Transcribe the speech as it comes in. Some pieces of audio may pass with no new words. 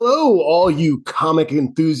Hello, all you comic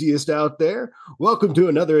enthusiasts out there. Welcome to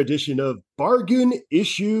another edition of Bargain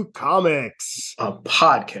Issue Comics. A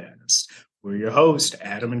podcast. We're your hosts,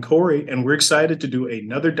 Adam and Corey, and we're excited to do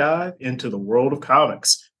another dive into the world of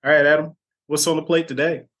comics. All right, Adam, what's on the plate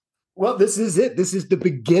today? Well, this is it. This is the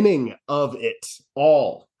beginning of it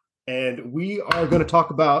all. And we are going to talk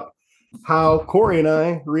about how Corey and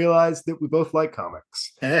I realized that we both like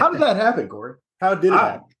comics. How did that happen, Corey? How did it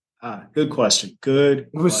happen? Good question.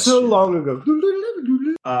 It was so long ago.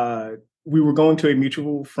 We were going to a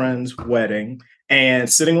mutual friend's wedding, and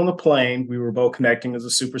sitting on the plane, we were both connecting as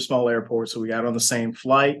a super small airport, so we got on the same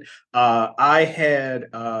flight. I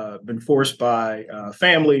had been forced by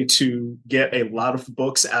family to get a lot of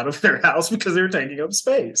books out of their house because they were taking up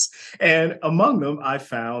space. And among them, I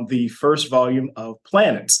found the first volume of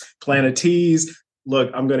Planets, Planetees.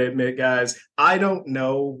 Look, I'm going to admit, guys, I don't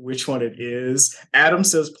know which one it is. Adam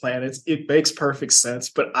says planets. It makes perfect sense,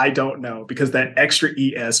 but I don't know because that extra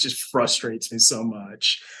ES just frustrates me so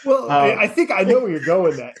much. Well, I think I know where you're going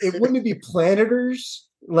with that. It wouldn't be planeters?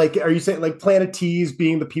 Like, are you saying like planetees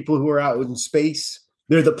being the people who are out in space?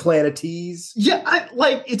 They're the planetees. Yeah,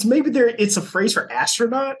 it's a phrase for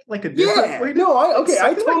astronaut, like a different way. No,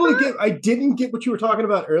 I totally get. I didn't get what you were talking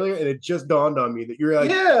about earlier, and it just dawned on me that you're like,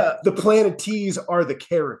 the planetees are the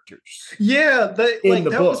characters. Yeah, that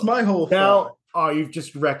was my whole thought. Oh, you've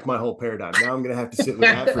just wrecked my whole paradigm. Now I'm going to have to sit with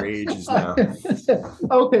that for ages now.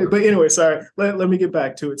 Okay, but anyway, sorry. Let me get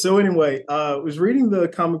back to it. So anyway, I was reading the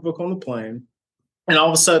comic book on the plane. And all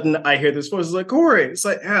of a sudden, I hear this voice. It's like, Corey. It's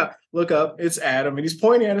like, yeah, look up. It's Adam. And he's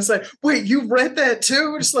pointing at it. It's like, wait, you read that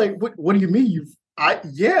too? It's like, what do you mean?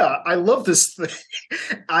 I love this thing.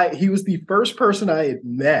 He was the first person I had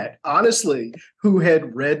met, honestly, who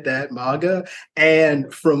had read that manga.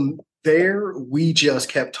 And from there, we just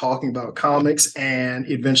kept talking about comics and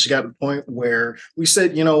eventually got to the point where we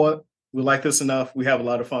said, you know what? We like this enough. We have a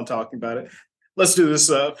lot of fun talking about it. Let's do this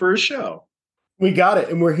for a show. We got it.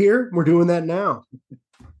 And we're here. We're doing that now.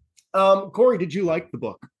 Corey, did you like the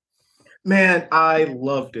book? Man, I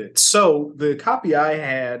loved it. So the copy I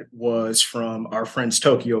had was from our friends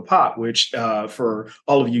Tokyo Pop, which for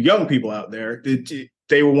all of you young people out there,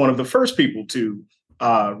 they were one of the first people to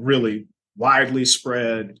really widely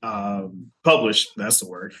spread, publish, that's the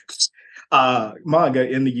word, manga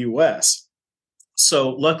in the US. So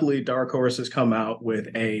luckily Dark Horse has come out with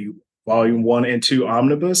a volume 1 and 2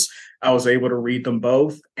 omnibus. I was able to read them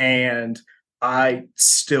both, and I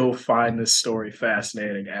still find this story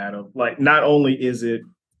fascinating, Adam. Like, not only is it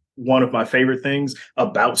one of my favorite things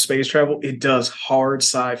about space travel, it does hard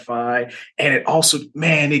sci-fi, and it also,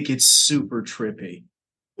 man, it gets super trippy.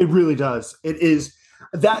 It really does. It is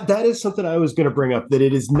that is something I was going to bring up, that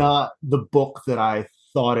it is not the book that I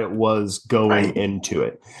thought it was going into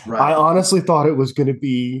it. Right. I honestly thought it was going to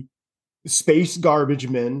be space garbage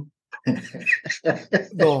men the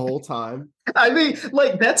whole time. I mean,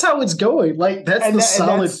 like, that's how it's going. Like, that's the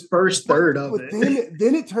solid first third of it.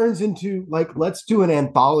 Then it turns into, like, let's do an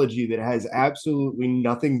anthology that has absolutely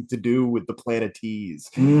nothing to do with the planetees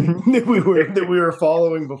that we were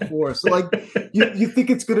following before. So, like, you think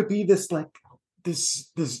it's going to be this, like, this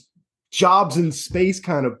jobs in space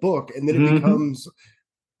kind of book, and then it becomes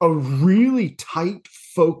a really tight,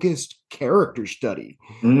 focused character study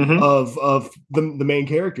of the main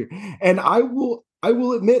character. And I will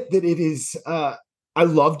admit that it is I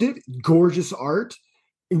loved it. Gorgeous art,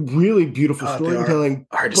 really beautiful storytelling.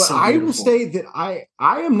 But so I will say that I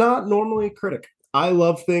am not normally a critic. I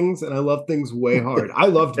love things, and I love things way hard. I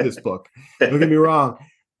loved this book. Don't get me wrong.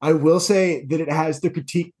 I will say that it has the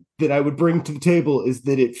critique that I would bring to the table is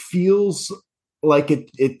that it feels like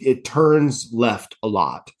it turns left a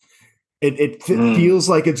lot. It feels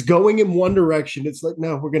like it's going in one direction. It's like,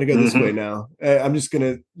 no, we're going to go this way now. I'm just going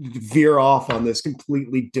to veer off on this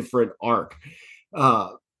completely different arc.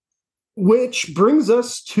 Which brings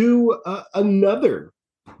us to another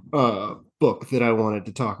book that I wanted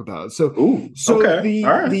to talk about.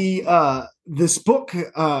 This book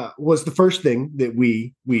was the first thing that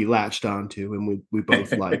we latched onto, and we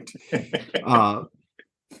both liked,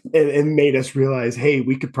 and made us realize, hey,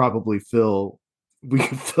 we could fill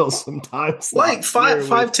some time, like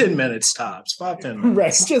 5-10 minutes tops, 5-10 minutes.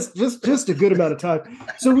 Right, just a good amount of time.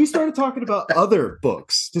 So we started talking about other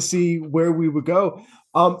books to see where we would go,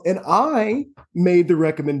 and I made the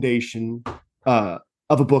recommendation of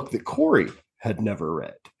a book that Corey had never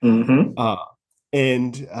read.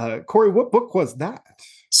 And Corey, what book was that?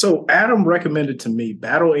 So Adam recommended to me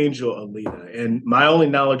Battle Angel Alita, and my only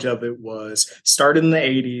knowledge of it was started in the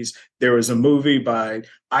 80s. There was a movie by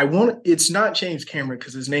it's not James Cameron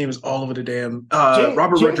because his name is all over the damn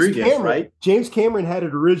Robert Rodriguez, Cameron, right? James Cameron had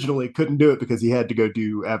it originally, couldn't do it because he had to go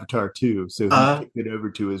do Avatar 2, so he kicked it over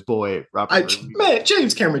to his boy Robert Rodriguez. Man,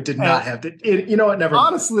 James Cameron did not have to. You know what? Never.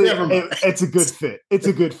 Honestly, never mind. It's a good fit. It's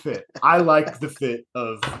a good fit. I like the fit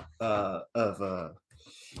of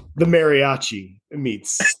the mariachi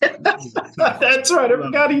meets. That's right. I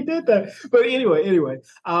forgot he did that. But anyway.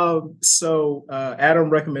 So Adam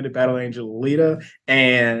recommended Battle Angel Alita,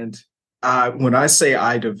 and when I say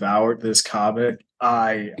I devoured this comic,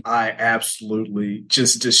 I absolutely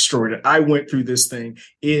just destroyed it. I went through this thing.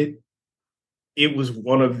 It was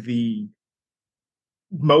one of the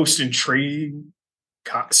most intriguing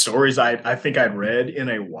stories I think I'd read in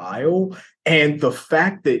a while, and the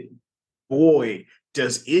fact that, boy,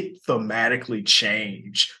 does it thematically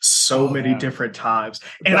change so many different times.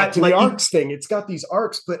 And back to the arcs thing, it's got these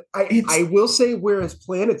arcs, but I will say, whereas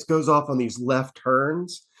Planets goes off on these left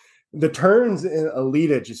turns, the turns in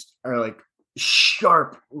Alita just are like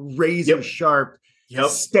sharp, razor sharp,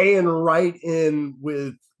 staying right in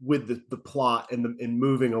with the plot and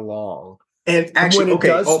moving along. And actually, when it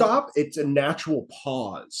does stop, it's a natural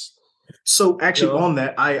pause. So actually, on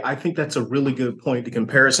that, I think that's a really good point, the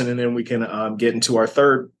comparison, and then we can get into our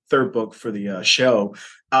third book for the show.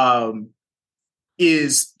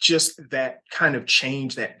 Is just that kind of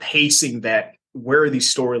change, that pacing, that where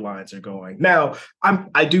these storylines are going. Now,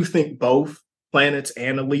 I do think both Planets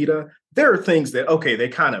and Alita, there are things that, they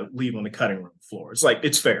kind of leave on the cutting room floor. It's like,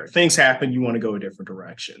 it's fair. Things happen. You want to go a different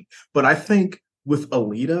direction. But I think with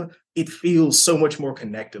Alita, it feels so much more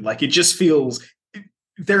connected. Like, it just feels...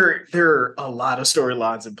 There are a lot of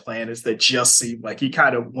storylines and Planets that just seem like he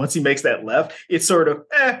kind of, once he makes that left, it's sort of,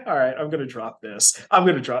 all right, I'm going to drop this. I'm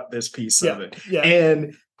going to drop this piece of it. Yeah.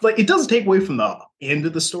 And like, it doesn't take away from the end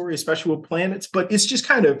of the story, especially with Planets, but it's just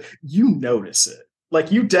kind of, you notice it.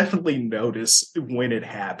 Like, you definitely notice when it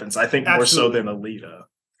happens. I think more so than Alita.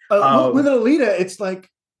 With Alita, it's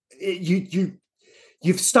like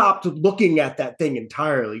you've stopped looking at that thing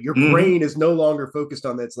entirely. Your brain is no longer focused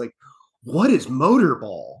on that. It's like, what is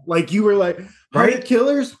Motorball? Like, you were like, 100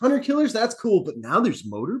 killers, that's cool. But now there's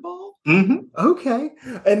Motorball? Mm-hmm. Okay.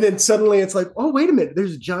 And then suddenly it's like, oh, wait a minute,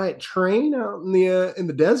 there's a giant train out in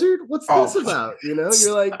the desert? What's this about? You know,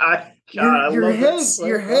 you're like,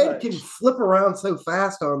 your head can flip around so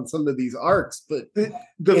fast on some of these arcs. But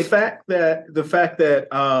the fact that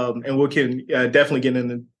and we can definitely get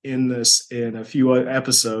in this in a few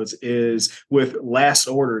episodes, is with Last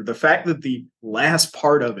Order, the fact that the last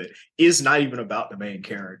part of it is not even about the main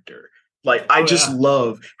character. Like, I just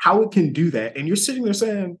love how it can do that. And you're sitting there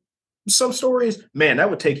saying, some stories, man, that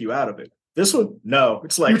would take you out of it. This one, no.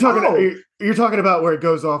 It's like, you're talking about where it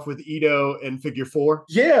goes off with Ito and Figure 4?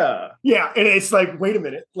 Yeah. Yeah. And it's like, wait a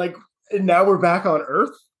minute. Like, now we're back on Earth?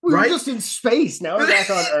 We were just in space. Now we're back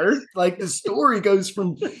on Earth. Like, the story goes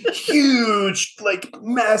from huge, like,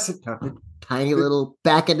 massive, tiny little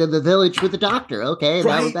back into the village with the doctor. Okay,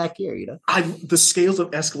 now we're back here, you know. The scales of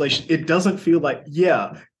escalation, it doesn't feel like,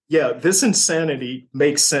 this insanity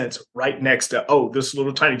makes sense right next to, this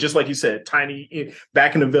little tiny, just like you said, tiny,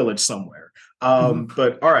 back in the village somewhere.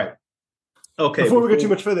 But all right. Okay. Before we go too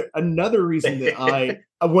much further, another reason that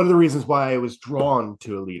one of the reasons why I was drawn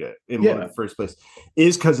to Alita in one of the first place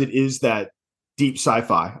is because it is that deep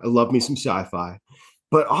sci-fi. I love me some sci-fi,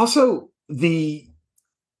 but also the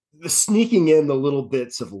sneaking in the little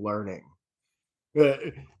bits of learning.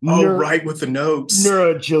 With the notes.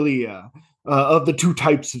 Neuroglia. Of the two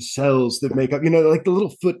types of cells that make up, like the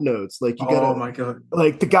little footnotes, like you got, oh my god,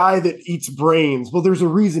 like the guy that eats brains. Well, there's a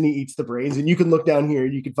reason he eats the brains, and you can look down here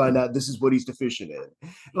and you can find out this is what he's deficient in.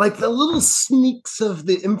 Like the little sneaks of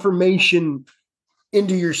the information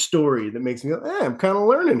into your story that makes me go, I'm kind of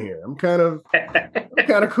learning here. I'm kind of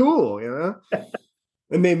cool, you know.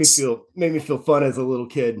 It made me feel fun as a little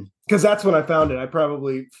kid, because that's when I found it. I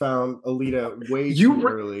probably found Alita way too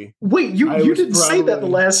early. Wait, you didn't say that the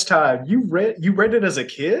last time. You read it as a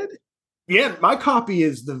kid? Yeah, my copy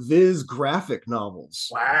is the Viz graphic novels.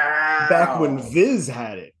 Wow. Back when Viz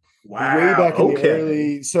had it. Wow. Way back in the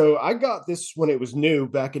early. So I got this when it was new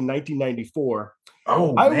back in 1994.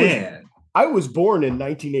 Oh, man. I was born in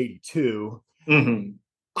 1982. Mm-hmm.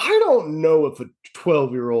 I don't know if a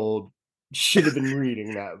 12-year-old should have been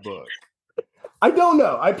reading that book. I don't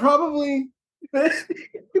know. I probably, I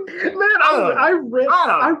read.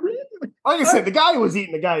 Like I said, the guy was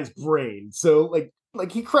eating the guy's brain. So like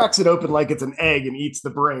he cracks it open like it's an egg and eats the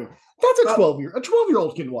brain. That's a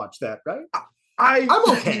 12-year-old can watch that, right? I'm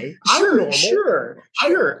okay. I'm normal. Sure.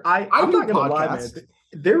 I'm do not gonna lie, man. podcasts.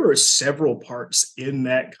 There were several parts in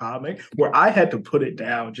that comic where I had to put it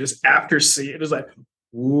down just after seeing it. It was like,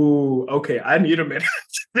 ooh, okay, I need a minute.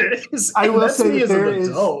 I will say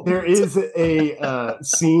that there is a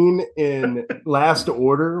scene in Last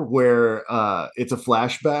Order where it's a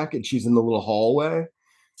flashback and she's in the little hallway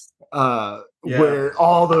where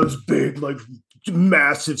all those big, like,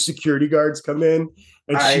 massive security guards come in,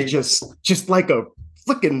 and she just like a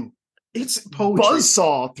flicking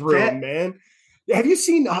buzzsaw through him, man. Have you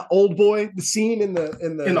seen Old Boy? The scene in the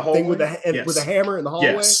thing with the hammer in the hallway.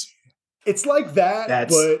 Yes. It's like that.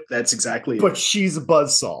 That's exactly it. But she's a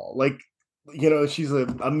buzzsaw, like, you know, she's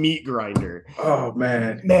a meat grinder. Oh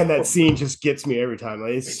man, that scene just gets me every time.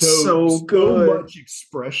 Like, it's so good. So much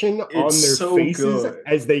expression on their faces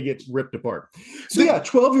as they get ripped apart. So yeah,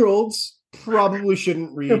 12-year-olds probably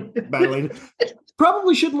shouldn't read Battle Angel.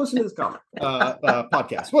 Probably shouldn't listen to this comic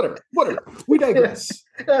podcast. Whatever. We digress.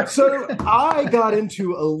 So I got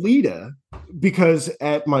into Alita because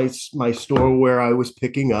at my store where I was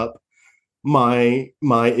picking up my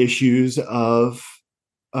issues of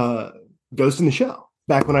Ghost in the Shell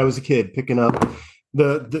back when I was a kid, picking up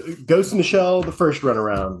the Ghost in the Shell, the first run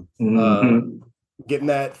around, getting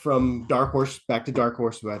that from Dark Horse back to Dark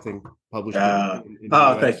Horse, who I think published it.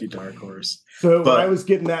 Thank you, Dark Horse. So when I was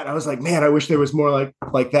getting that, I was like, man, I wish there was more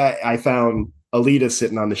like that. I found Alita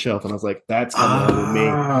sitting on the shelf, and I was like, that's coming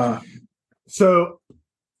out with me. So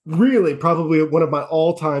really, probably one of my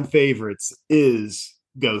all-time favorites is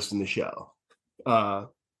Ghost in the Shell.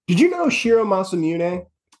 Did you know Shiro Masamune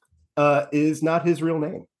is not his real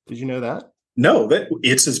name? Did you know that? No,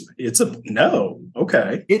 no.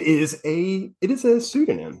 Okay. It is a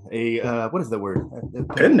pseudonym. What is the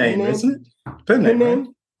wword? Pen name, isn't it? Pen name. Right?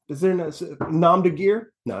 Is there Nom de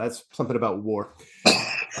Gear? No, that's something about war.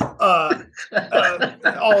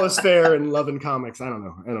 All is fair in love and comics. I don't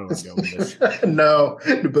know where to go with this. No,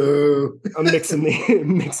 boo. I'm mixing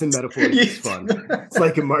metaphors. It's fun. It's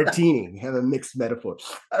like a martini. Have a mixed metaphor.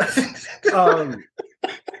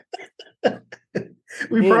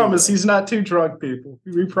 We promise he's not too drunk, people.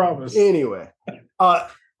 We promise. Anyway,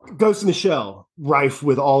 Ghost in the Shell, rife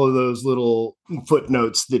with all of those little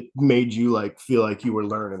footnotes that made you like feel like you were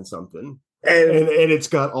learning something, and it's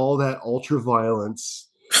got all that ultra violence.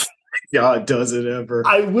 Yeah, does it ever?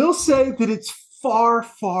 I will say that it's far,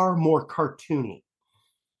 far more cartoony.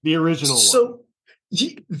 The original one.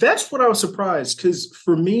 That's what I was surprised, because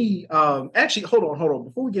for me, actually, hold on.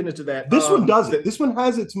 Before we get into that, this one does it. This one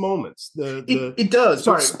has its moments. It does.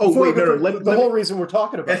 Sorry. The whole reason we're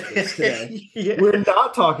talking about this today, we're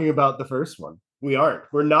not talking about the first one. We aren't.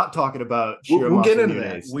 We're not talking about Shiro We'll get into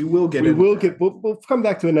that. We will get into that. We'll come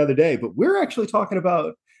back to another day, but we're actually talking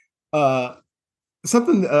about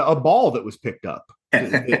something, a ball that was picked up.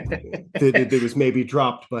 that was maybe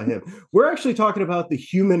dropped by him. We're actually talking about the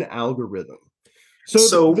human algorithm.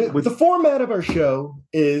 So the format of our show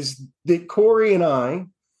is that Corey and I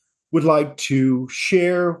would like to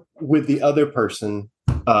share with the other person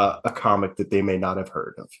a comic that they may not have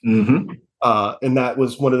heard of. Mm-hmm. And that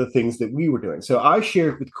was one of the things that we were doing. So I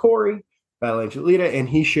shared with Corey Battle Angel Alita, and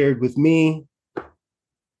he shared with me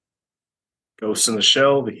Ghost in the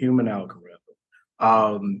Shell, the human algorithm.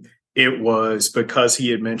 It was because he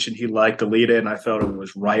had mentioned he liked Alita, and I felt it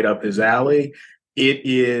was right up his alley. It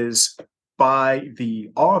is by the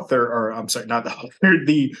author, or I'm sorry, not the author,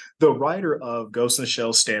 the writer of Ghost in the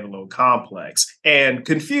Shell Standalone Complex. And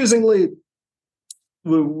confusingly,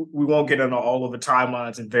 we won't get into all of the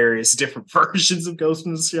timelines and various different versions of Ghost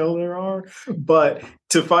in the Shell there are, but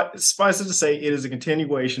suffice it to say, it is a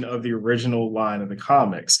continuation of the original line of the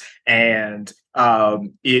comics. And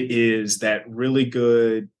it is that really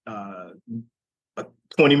good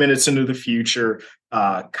 20 minutes into the future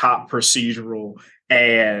cop procedural,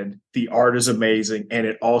 and the art is amazing, and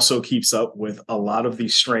it also keeps up with a lot of the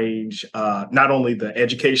strange, not only the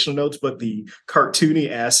educational notes, but the cartoony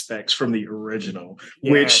aspects from the original,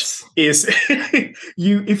 which is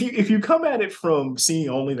if you come at it from seeing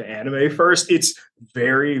only the anime first, it's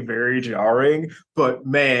very, very jarring. But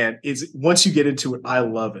man, once you get into it, I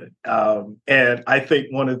love it. And I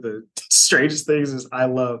think one of the strangest things is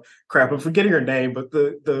I'm forgetting her name, but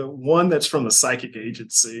the one that's from the psychic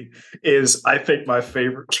agency is, I think, my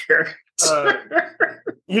favorite character.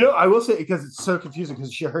 I will say, because it's so confusing,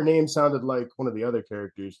 because her name sounded like one of the other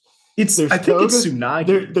characters. I think it's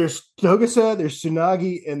Tsunagi. There's Togusa, there's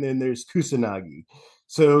Tsunagi, and then there's Kusanagi.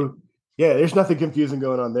 So yeah, there's nothing confusing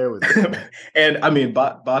going on there with it. And I mean,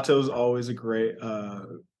 Bato's always a great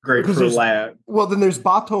collab. Well, then there's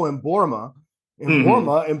Bato and Borma, and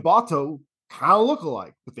Borma and Bato kind of look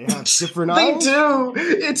alike, but they have different They eyes. do.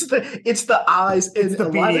 It's the eyes, and It's the a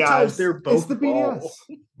lot beady of times eyes. they're It's both the beady bald. eyes.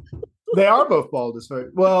 They are both bald as far.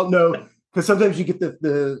 Well, no, because sometimes you get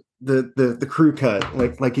the crew cut,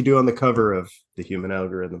 like you do on the cover of The Human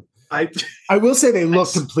Algorithm. I will say they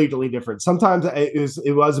look completely different. Sometimes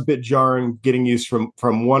it was a bit jarring getting used from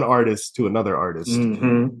one artist to another artist.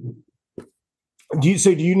 Mm-hmm. Do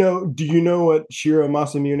you know what Shiro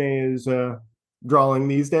Masamune is drawing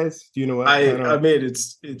these days? Do you know what? I mean,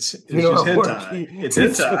 it's just hentai. It's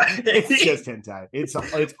hentai. It's just hentai. It's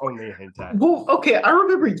only hentai. Well, okay. I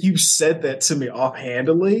remember you said that to me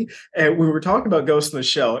offhandedly, and we were talking about Ghost in the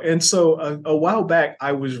Shell. And so a while back,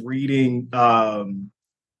 I was reading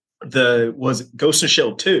was it Ghost in the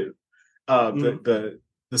Shell 2, the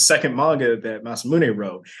second manga that Masamune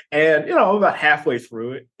wrote. And I'm about halfway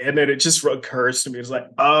through it, and then it just occurs to me, it's like,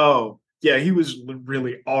 oh yeah, he was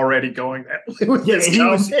really already going that way with this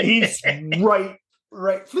comic. He's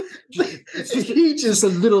right. He just a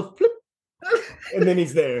little flip, and then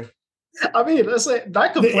he's there. I mean, let's say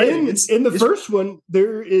not complaining. In the first one,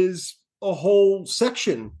 there is a whole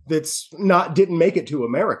section didn't make it to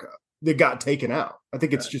America. That got taken out. I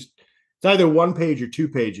think it's either one page or 2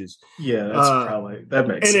 pages. Yeah, that's probably that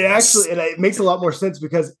makes sense. It makes a lot more sense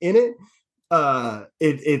because in it,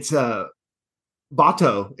 it's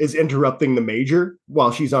Bato is interrupting the major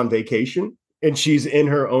while she's on vacation, and she's in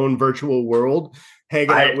her own virtual world, hanging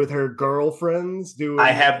out with her girlfriends.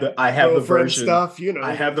 I have the version stuff.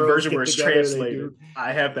 I have the version where it's translated.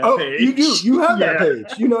 I have that page. You do. You have that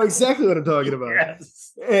page. You know exactly what I'm talking about. Yes.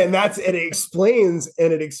 And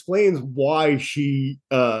it explains why she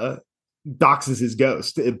doxes his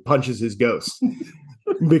ghost. It punches his ghost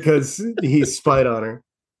because he spied on her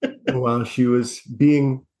while she was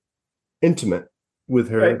being intimate with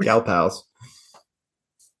her gal pals.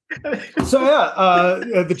 So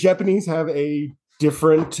the Japanese have a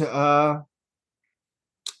different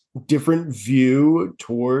view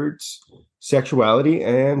towards sexuality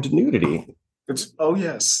and nudity.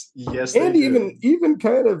 Yes, and even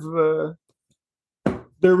kind of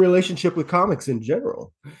their relationship with comics in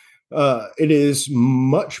general. It is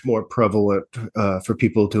much more prevalent for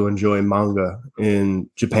people to enjoy manga in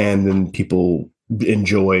Japan than people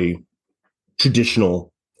enjoy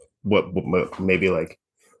traditional, what maybe like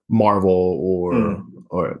Marvel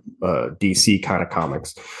or DC kind of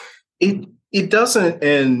comics. It doesn't,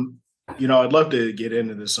 and I'd love to get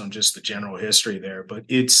into this on just the general history there, but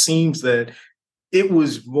it seems that it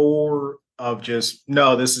was more of just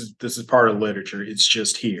this is part of literature. It's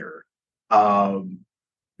just here.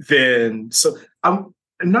 Then so I'm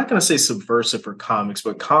not going to say subversive for comics,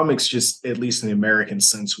 but comics, just at least in the American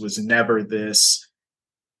sense, was never this.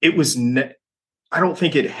 It was. I don't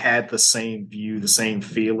think it had the same view, the same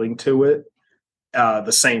feeling to it,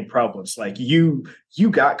 the same problems. Like you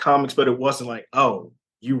got comics, but it wasn't like, oh,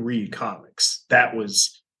 you read comics. I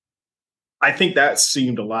think that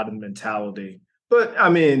seemed a lot of the mentality. But I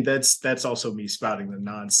mean, that's also me spouting the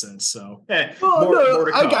nonsense. So more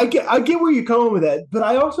to come. I get where you're coming with that, but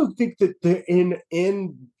I also think that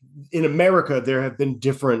in America there have been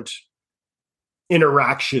different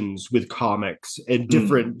interactions with comics and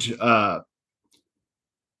different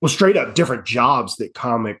straight up different jobs that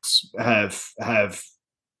comics have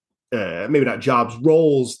maybe not jobs,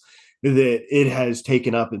 roles that it has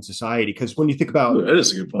taken up in society. Because when you think about that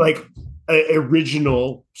is a good point. Like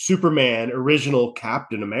original Superman, original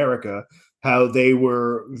Captain America, how they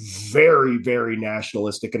were very, very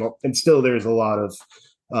nationalistic, and still there's a lot of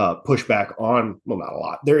pushback on, well, not a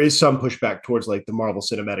lot. There is some pushback towards like the Marvel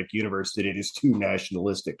Cinematic Universe that it is too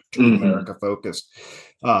nationalistic, too America focused.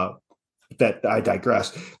 That I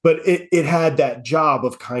digress, but it had that job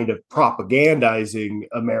of kind of propagandizing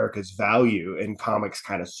America's value, and comics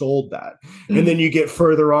kind of sold that. And then you get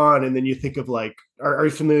further on, and then you think of like, are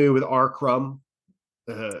you familiar with R. Crumb?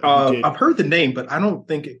 I've heard the name, but I don't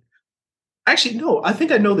think it. Actually, no, I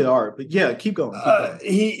think I know the art, but yeah, keep going.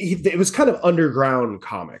 It was kind of underground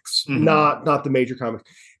comics, not the major comics,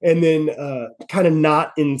 and then kind of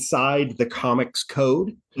not inside the comics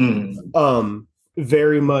code.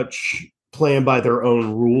 Very much playing by their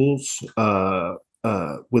own rules,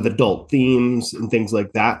 with adult themes and things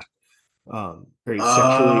like that. Very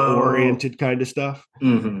sexually oriented kind of stuff.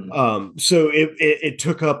 So it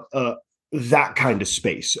took up that kind of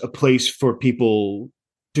space, a place for people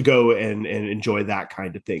to go and enjoy that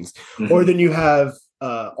kind of things. Or then you have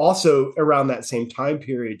also around that same time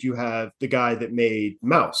period, you have the guy that made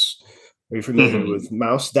Mouse. Are you familiar with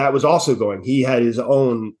Mouse? That was also going. He had his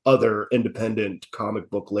own other independent comic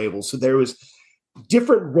book label. So there was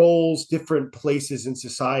different roles, different places in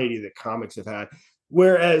society that comics have had.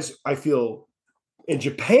 Whereas I feel in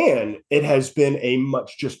Japan, it has been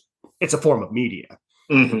it's a form of media.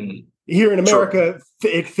 Mm-hmm. Here in America,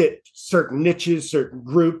 it fit certain niches, certain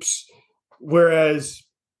groups, whereas,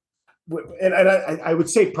 and I would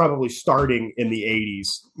say probably starting in the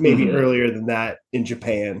 80s, maybe earlier than that in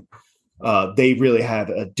Japan, they really have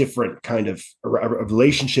a different kind of a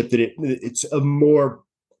relationship that it's a more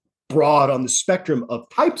broad on the spectrum of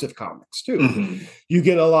types of comics too. Mm-hmm. You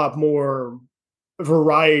get a lot more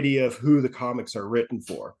variety of who the comics are written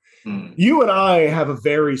for. You and I have a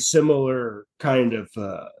very similar kind of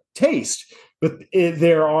taste, but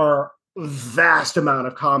there are vast amount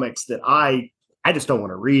of comics that I just don't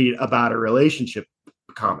want to read about a relationship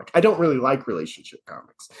comic. I don't really like relationship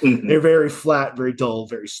comics. They're very flat, very dull,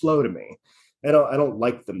 very slow to me. I don't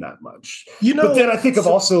like them that much. But then I think of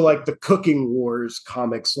also like the Cooking Wars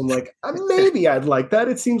comics. I'm like, maybe I'd like that.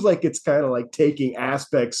 It seems like it's kind of like taking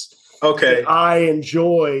aspects that I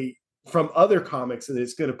enjoy from other comics, and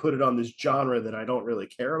it's going to put it on this genre that I don't really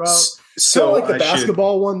care about. So like the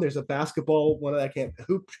basketball one. There's a basketball one that I can't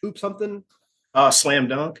hoop something. Slam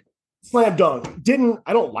Dunk. Slam Dunk.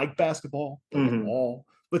 I don't like basketball at all,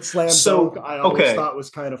 but Slam Dunk I always thought was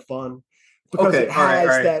kind of fun because it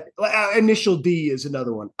has that. Initial D is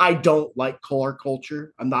another one. I don't like car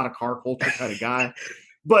culture. I'm not a car culture kind of guy.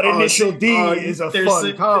 But Initial D is a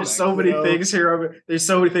fun comic. There's so many things here. There's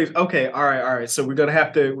so many things. Okay, all right. So we're gonna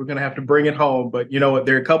have to bring it home. But you know what?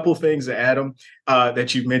 There are a couple of things, Adam,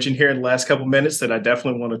 that you've mentioned here in the last couple of minutes that I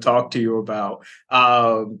definitely want to talk to you about.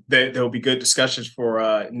 There'll be good discussions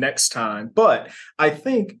for next time. But I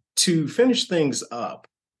think to finish things up.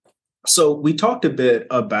 So we talked a bit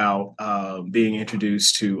about being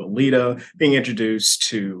introduced to Alita, being introduced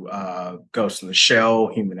to Ghost in the Shell,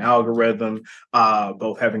 Human Algorithm,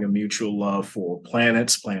 both having a mutual love for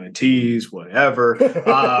planets, planetees, whatever.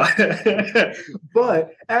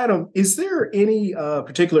 But Adam, is there any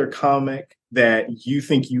particular comic that you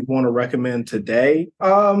think you want to recommend today?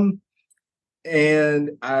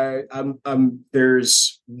 And I'm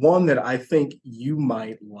there's one that I think you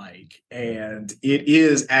might like, and it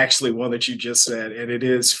is actually one that you just said, and it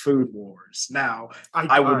is Food Wars. Now,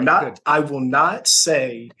 I will not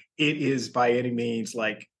say it is by any means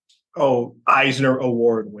like, Eisner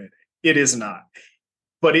Award winning. It is not,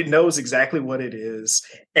 but it knows exactly what it is,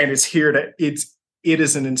 and it's here it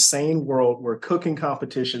is an insane world where cooking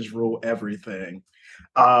competitions rule everything.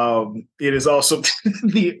 It is also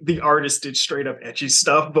the artist did straight up etchy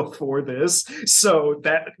stuff before this, so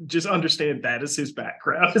that just understand that is his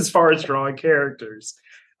background as far as drawing characters.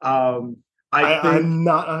 I'm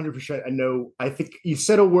not 100%. I know. I think you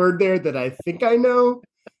said a word there that I think I know.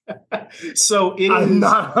 So I'm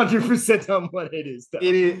not 100% on what it is. Though.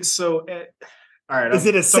 It is so. All right. Is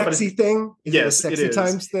it a sexy thing? Yes, it is. Sexy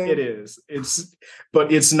times thing? It is.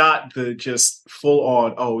 But it's not the just full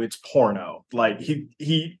on, it's porno. Like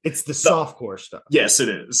it's the softcore stuff. Yes, it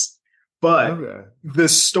is. But the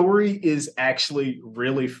story is actually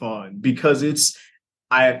really fun because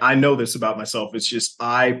I know this about myself. It's just,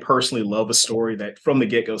 I personally love a story that from the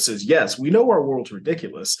get-go says, yes, we know our world's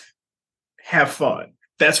ridiculous. Have fun.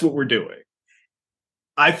 That's what we're doing.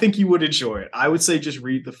 I think you would enjoy it. I would say just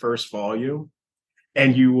read the first volume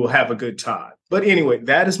and you will have a good time. But anyway,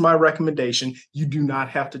 that is my recommendation. You do not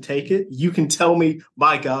have to take it. You can tell me,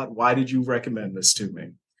 my God, why did you recommend this to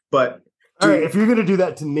me? But all right, if you're going to do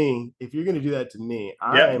that to me,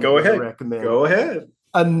 I'm going to recommend. Go ahead.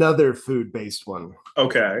 Another food-based one.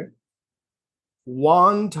 Okay.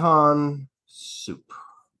 Wonton Soup.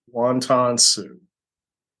 Wonton Soup.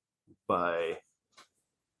 By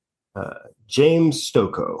James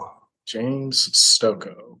Stokoe. James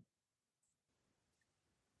Stokoe.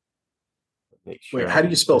 Sure. Wait, how do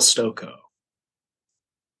you spell Stokoe?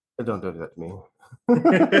 Don't do that to me.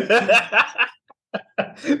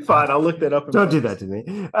 Fine, I'll look that up. Don't do that to me.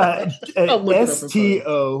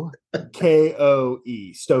 Stokoe.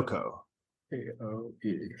 Stokoe.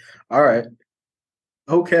 K-O-E. All right.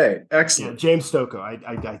 Okay, excellent. Yeah, James Stokoe.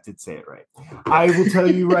 I did say it right. I will tell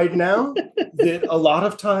you right now that a lot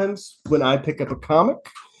of times when I pick up a comic,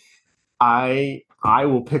 I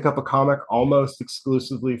will pick up a comic almost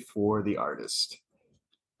exclusively for the artist.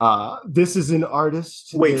 This is an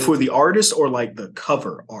artist. Wait, for the artist or like the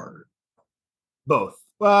cover art? Both.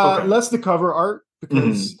 Less the cover art,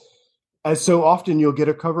 because as so often you'll get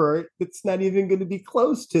a cover art that's not even going to be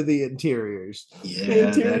close to the interiors. Yeah, the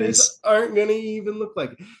interiors aren't going to even look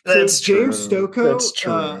like it. That's true. James Stokoe. That's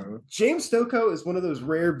true. James Stokoe is one of those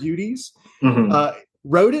rare beauties. Mm-hmm.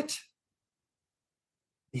 Wrote it.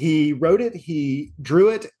 He wrote it, he drew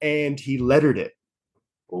it, and he lettered it.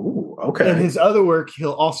 Ooh, In okay. his other work,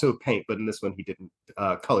 he'll also paint, but in this one he didn't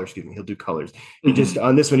color. Excuse me, he'll do colors. He just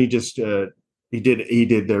on this one he just he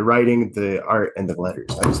did the writing, the art, and the letters.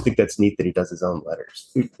 I just think that's neat that he does his own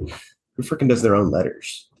letters. Who freaking does their own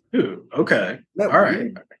letters? Ooh, okay. All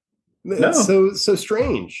right. That's so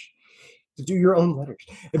strange to do your own letters.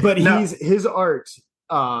 But his art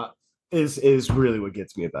is really what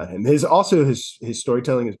gets me about him. His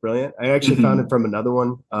storytelling is brilliant. I actually found it from another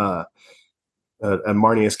one, a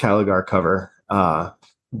Marnius Caligar cover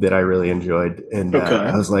that I really enjoyed, and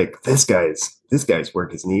I was like, this guy's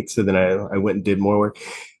work is neat. So then I went and did more work.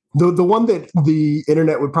 The one that the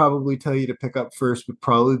internet would probably tell you to pick up first would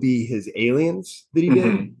probably be his aliens that he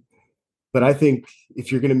did. But I think if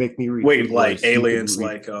you're going to make me read, like aliens,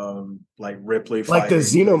 like Ripley, like the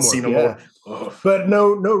Xenomorph. Yeah. But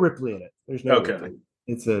no Ripley in it. There's no. Okay. Ripley.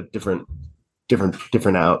 It's a different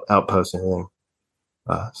outpost and everything.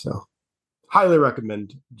 So highly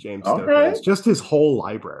recommend James Stokoe. Right. Just his whole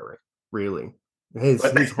library, really. His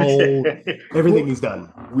whole everything he's done.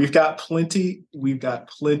 We've got plenty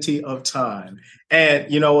of time. And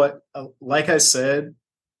you know what? Like I said,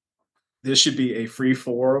 this should be a free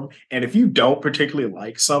forum. And if you don't particularly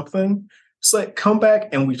like something, it's like come back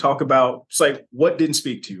and we talk about it's like what didn't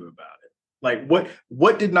speak to you about it. Like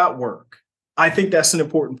what did not work. I think that's an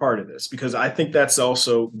important part of this because I think that's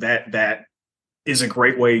also that is a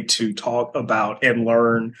great way to talk about and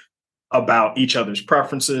learn about each other's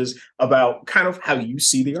preferences, about kind of how you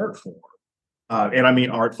see the art form. And I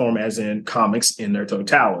mean art form as in comics in their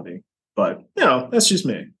totality. But, that's just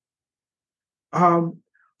me.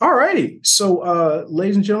 All righty. So,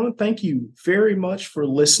 ladies and gentlemen, thank you very much for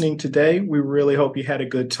listening today. We really hope you had a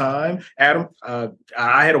good time. Adam,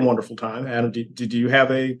 I had a wonderful time. Adam, did you have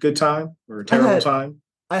a good time or a terrible time?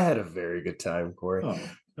 I had a very good time, Corey. Oh,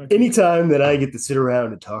 okay. Anytime that I get to sit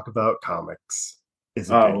around and talk about comics is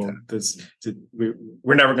a good time.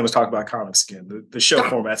 We're never going to talk about comics again. The show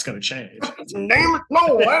format's going to change. Damn it.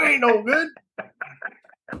 No, that ain't no good.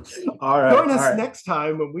 All right. Join us next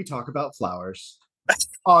time when we talk about flowers.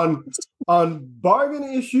 on Bargain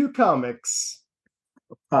Issue Comics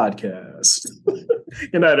podcast.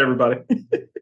 Good night, everybody.